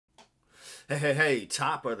Hey, hey, hey,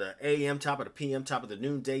 top of the AM, top of the PM, top of the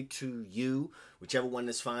noonday to you, whichever one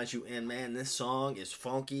this finds you in. Man, this song is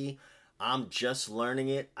funky. I'm just learning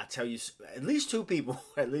it. I tell you, at least two people,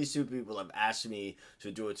 at least two people have asked me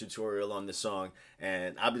to do a tutorial on this song,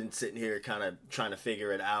 and I've been sitting here kind of trying to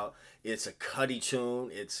figure it out. It's a Cuddy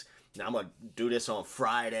tune. Now I'm gonna do this on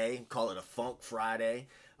Friday, call it a Funk Friday.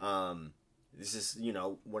 This is,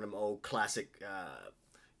 one of them old classic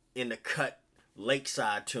in the cut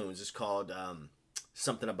Lakeside tunes. It's called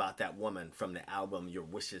Something About That Woman from the album Your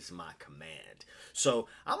Wish Is My Command. So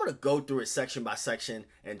I'm going to go through it section by section,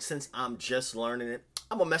 and since I'm just learning it,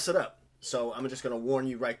 I'm going to mess it up. So I'm just going to warn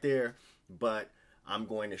you right there, but I'm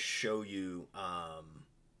going to show you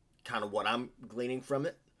kind of what I'm gleaning from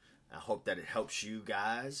it. I hope that it helps you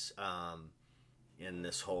guys in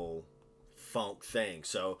this whole funk thing.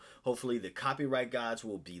 So hopefully the copyright gods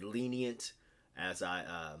will be lenient as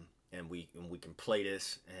and we can play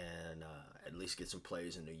this and at least get some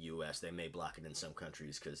plays in the U.S. They may block it in some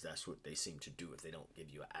countries because that's what they seem to do if they don't give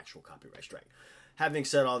you an actual copyright strike. Having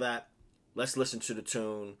said all that, let's listen to the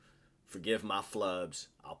tune. Forgive my flubs.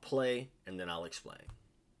 I'll play and then I'll explain.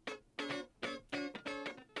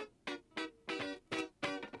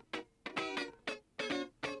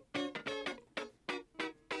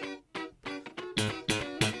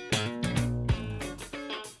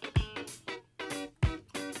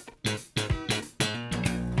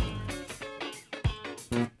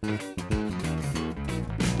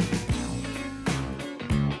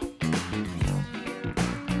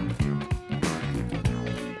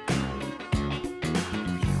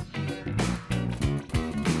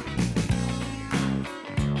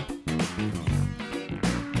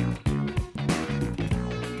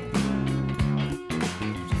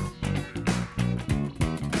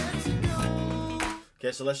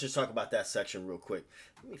 Okay, so let's just talk about that section real quick.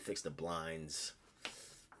 Let me fix the blinds.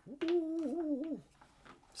 Ooh,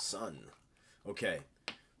 sun. Okay,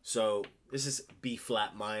 so this is B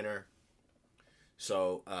flat minor.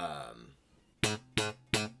 So, got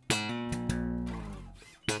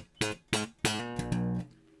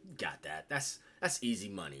that. That's easy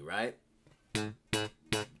money, right?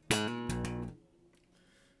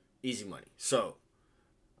 Easy money. So,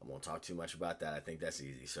 I won't talk too much about that. I think that's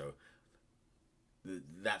easy. So,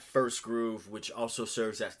 that first groove, which also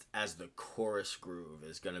serves as the chorus groove,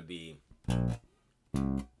 is going to be...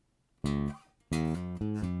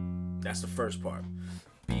 That's the first part.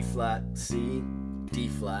 B flat, C, D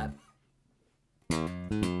flat.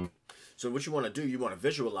 So what you want to do, you want to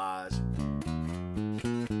visualize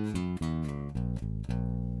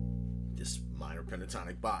this minor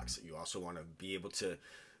pentatonic box. You also want to be able to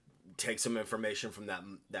take some information from that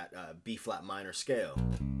B flat minor scale.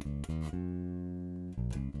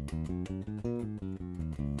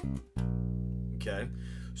 Okay,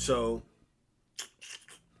 so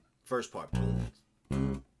first part.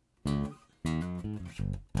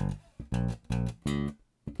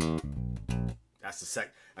 That's the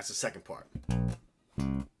second part.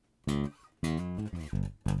 And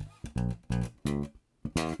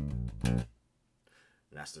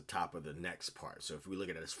that's the top of the next part. So if we look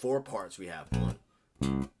at it as four parts, we have one.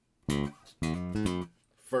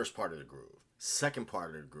 First part of the groove. Second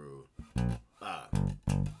part of the groove.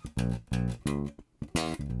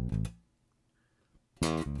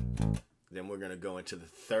 Then we're going to go into the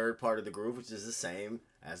third part of the groove, which is the same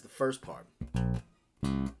as the first part.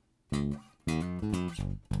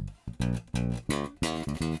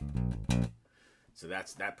 So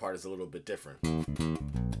that part is a little bit different.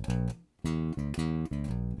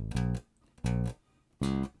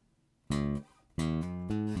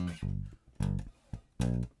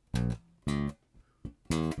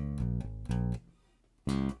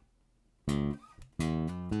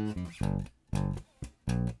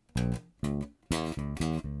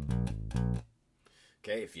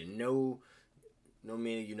 Okay, if you know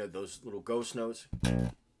me, you know those little ghost notes.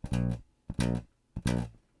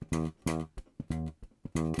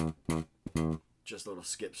 Just little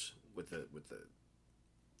skips with the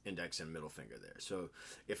index and middle finger there. So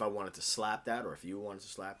if I wanted to slap that, or if you wanted to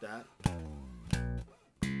slap that.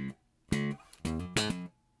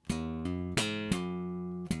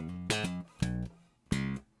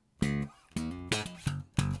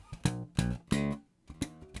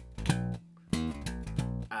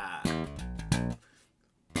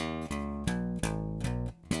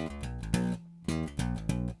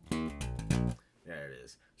 There it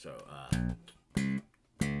is. So,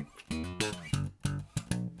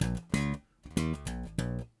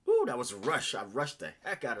 ooh, that was a rush. I rushed the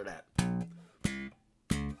heck out of that.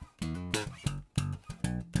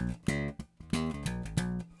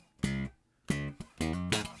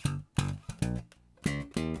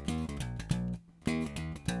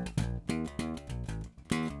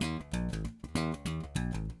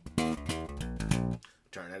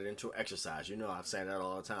 that into exercise. You know I say that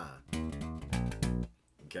all the time.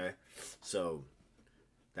 Okay? So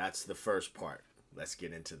that's the first part. Let's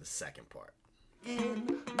get into the second part.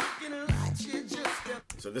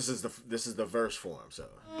 So this is the verse form. So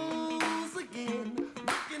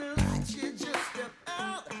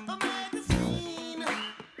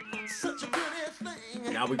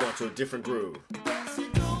now we go to a different groove.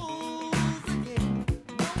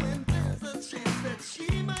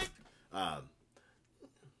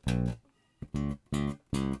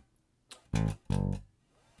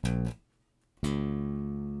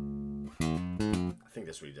 I think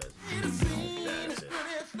that's what he does. That's it.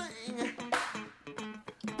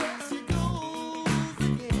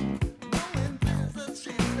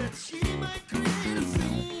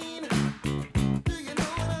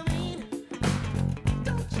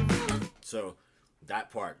 So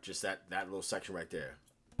that part, just that little section right there.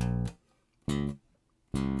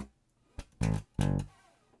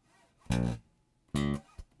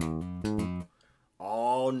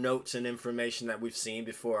 All notes and information that we've seen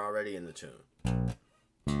before already in the tune. If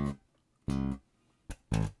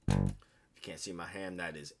you can't see my hand,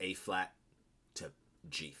 that is A flat to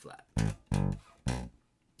G flat.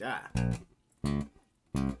 Yeah.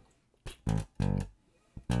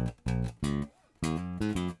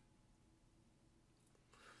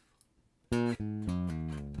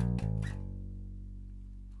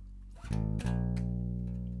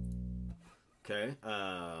 Okay.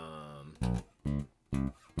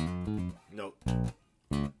 Nope.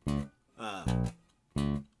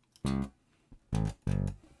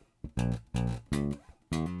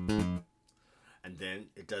 And then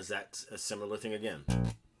it does that a similar thing again.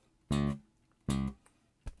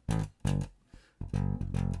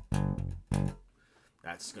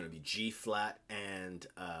 That's going to be G flat and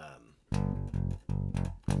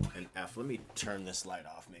F. Let me turn this light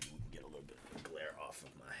off. Maybe we can get a little bit of glare off of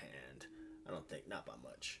my hand. I don't think, not by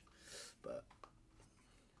much, but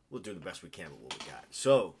we'll do the best we can with what we got.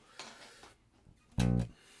 So,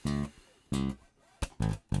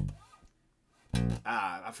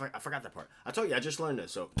 I forgot that part. I told you, I just learned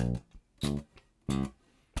this, so.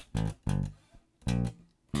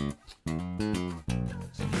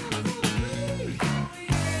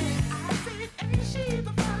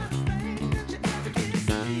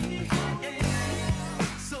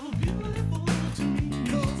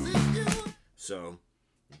 So,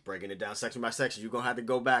 breaking it down section by section, you're gonna have to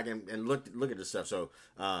go back and look at this stuff. So,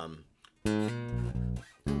 yeah,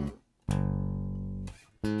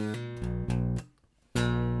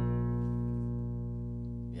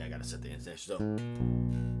 I gotta set the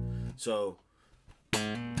indentation. So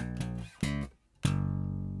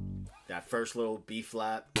that first little B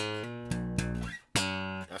flat.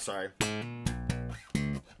 Sorry.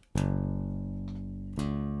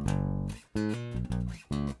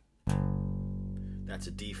 That's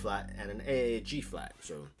a D flat and an A G flat.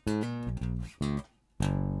 So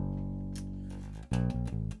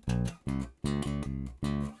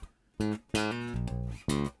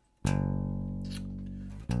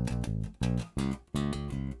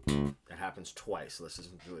that happens twice. Let's just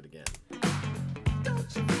do it again.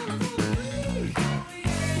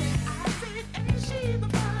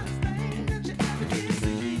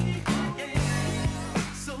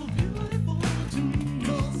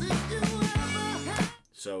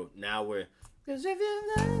 So now we're. Cause if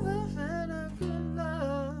you never had a good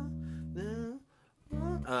love,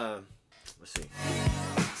 let's see.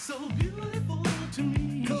 So beautiful to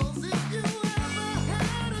me. Cause if you ever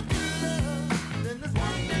had a good love, then there's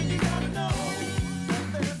one thing you gotta know.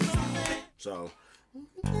 That there's something. So.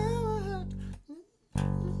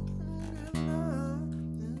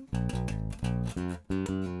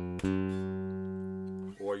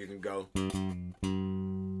 Or you can go.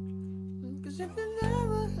 Cause if you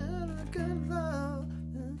never had a good love.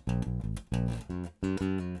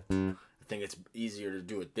 I think it's easier to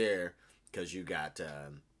do it there because you got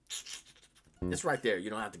it's right there. You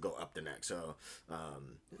don't have to go up the neck. So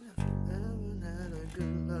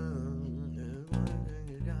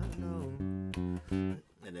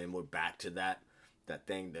and then we're back to that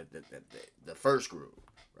thing that the first groove,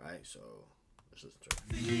 right? So let's listen to it.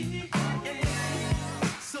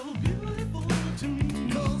 So beautiful to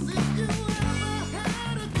me. Cause if you ever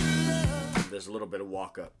had a good love. There's a little bit of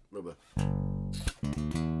walk up, a little bit.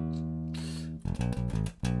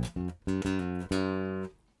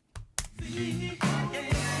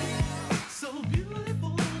 So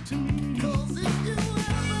beautiful to me. Cause if you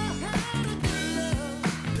ever had a good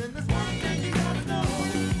love, then there's one thing you gotta know.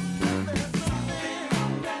 That there's something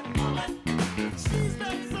on that woman. She's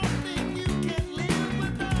got something you can't live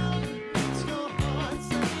without. It's your heart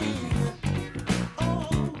saying,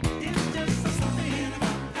 oh.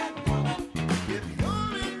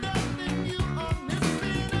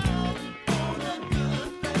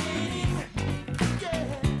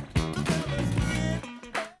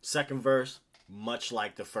 Second verse, much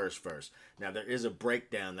like the first verse. Now there is a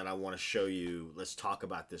breakdown that I want to show you. Let's talk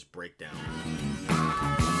about this breakdown.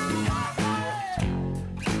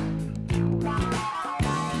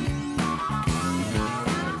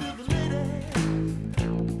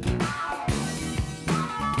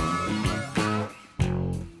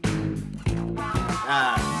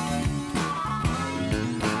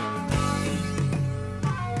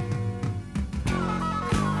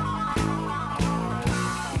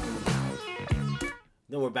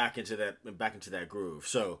 Then we're back into that groove.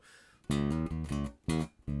 So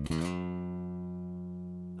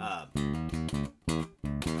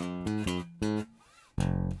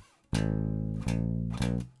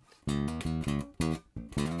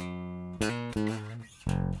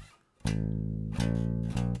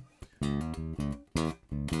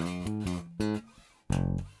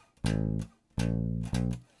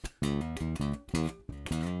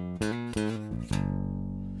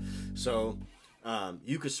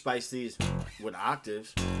you could spice these with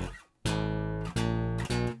octaves.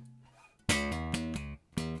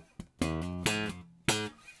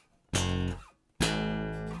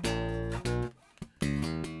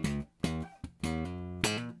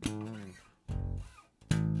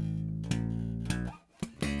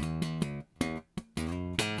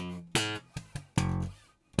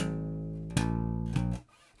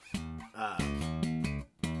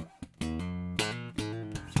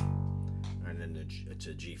 It's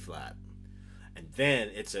a G flat, and then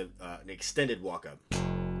it's an extended walk up.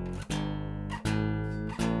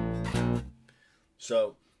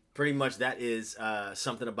 So pretty much that is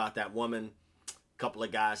something about that woman. A couple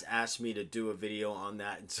of guys asked me to do a video on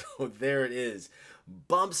that, and so there it is,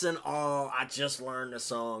 bumps and all. I just learned the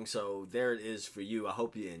song, so there it is for you. I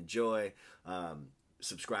hope you enjoy.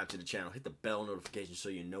 Subscribe to the channel, hit the bell notification so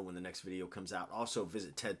you know when the next video comes out. Also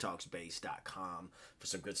visit tedtalksbass.com for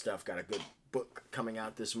some good stuff. Got a good book coming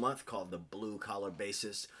out this month called The Blue Collar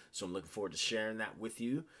Bassist, so I'm looking forward to sharing that with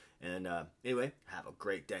you. And anyway, have a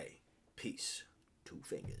great day. Peace. Two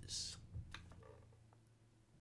fingers.